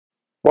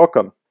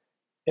Welcome.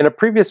 In a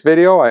previous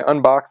video, I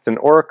unboxed an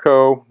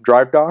Oracle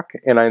drive dock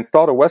and I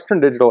installed a Western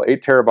Digital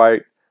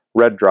 8TB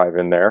RED drive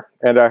in there,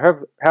 and I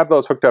have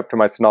those hooked up to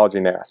my Synology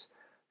NAS.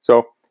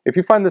 So if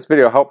you find this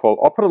video helpful,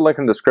 I'll put a link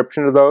in the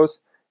description to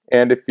those,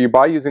 and if you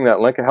buy using that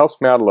link, it helps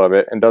me out a little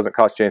bit and doesn't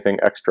cost you anything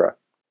extra.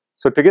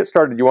 So to get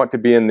started, you want to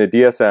be in the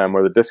DSM,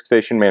 or the Disk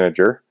Station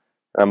Manager.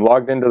 I'm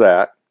logged into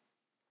that.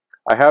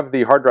 I have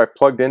the hard drive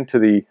plugged into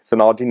the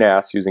Synology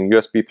NAS using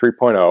USB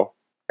 3.0,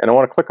 and I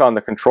want to click on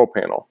the control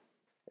panel.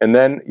 And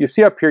then you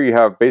see up here you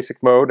have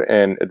basic mode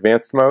and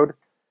advanced mode.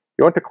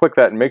 You want to click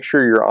that and make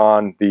sure you're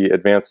on the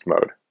advanced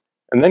mode.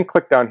 And then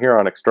click down here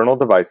on external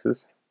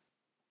devices.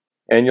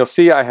 And you'll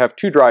see I have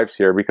two drives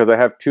here because I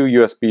have two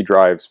USB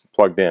drives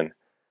plugged in.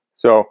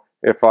 So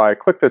if I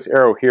click this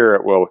arrow here,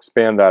 it will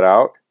expand that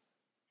out.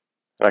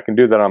 And I can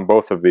do that on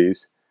both of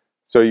these.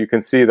 So you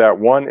can see that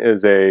one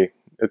is it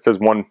says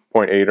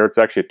 1.8, or it's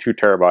actually a 2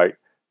 terabyte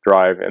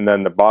drive, and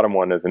then the bottom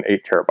one is an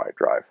 8 terabyte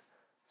drive.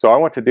 So I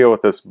want to deal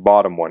with this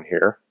bottom one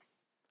here.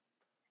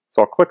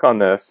 So I'll click on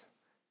this,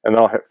 and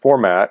then I'll hit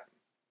Format,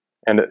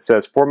 and it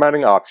says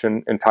Formatting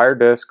Option, Entire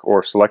Disk,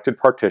 or Selected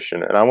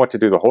Partition, and I want to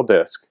do the whole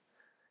disk.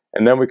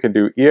 And then we can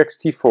do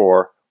ext4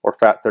 or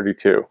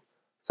FAT32.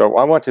 So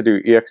I want to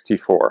do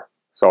ext4,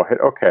 so I'll hit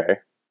OK,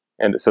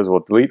 and it says we'll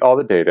delete all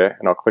the data,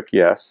 and I'll click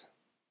Yes.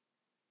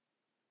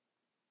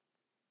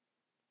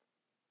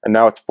 And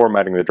now it's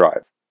formatting the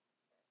drive.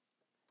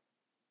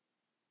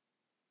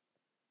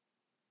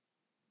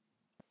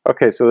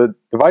 Okay, so the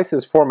device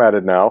is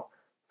formatted now.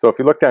 So if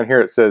you look down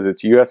here, it says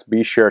it's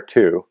USB Share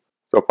 2.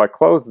 So if I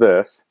close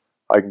this,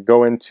 I can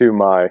go into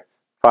my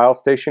file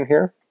station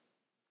here.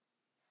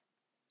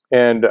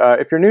 And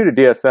if you're new to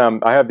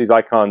DSM, I have these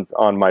icons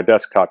on my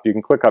desktop. You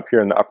can click up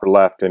here in the upper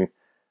left and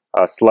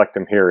select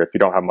them here if you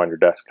don't have them on your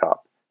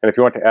desktop. And if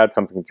you want to add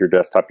something to your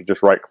desktop, you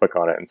just right-click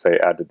on it and say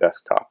Add to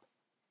Desktop.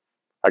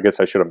 I guess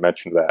I should have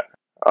mentioned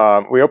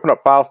that. We open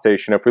up File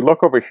Station. If we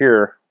look over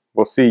here,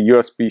 we'll see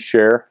USB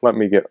Share. Let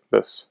me get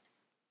this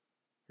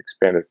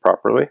expanded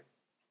properly.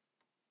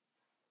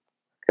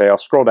 Okay, I'll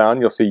scroll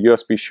down. You'll see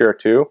USB Share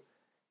 2,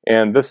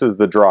 and this is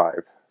the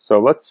drive.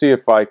 So let's see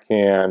if I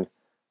can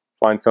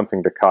find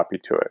something to copy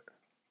to it.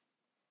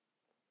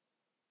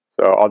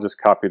 So I'll just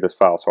copy this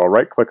file. So I'll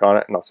right-click on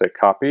it, and I'll say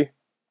Copy,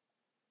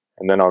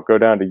 and then I'll go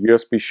down to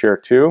USB Share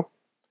 2.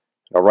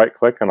 I'll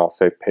right-click, and I'll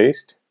say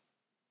Paste.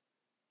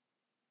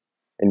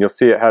 And you'll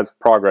see it has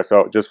progress.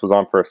 Oh, it just was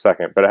on for a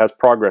second, but it has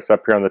progress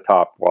up here on the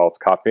top while it's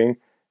copying,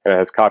 and it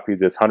has copied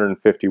this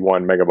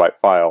 151 megabyte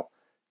file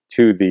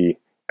to the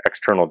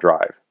external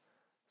drive.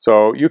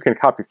 So you can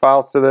copy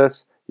files to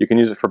this. You can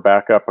use it for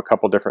backup, a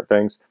couple different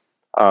things.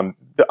 I'm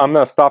going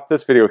to stop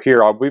this video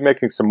here. I'll be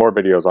making some more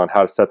videos on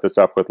how to set this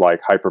up with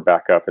like hyper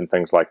backup and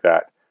things like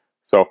that.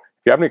 So if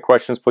you have any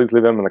questions, please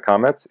leave them in the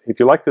comments. If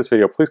you like this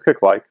video, please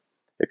click like.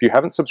 If you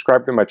haven't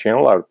subscribed to my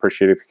channel, I would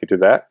appreciate it if you could do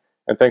that.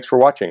 And thanks for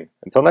watching.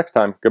 Until next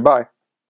time, goodbye.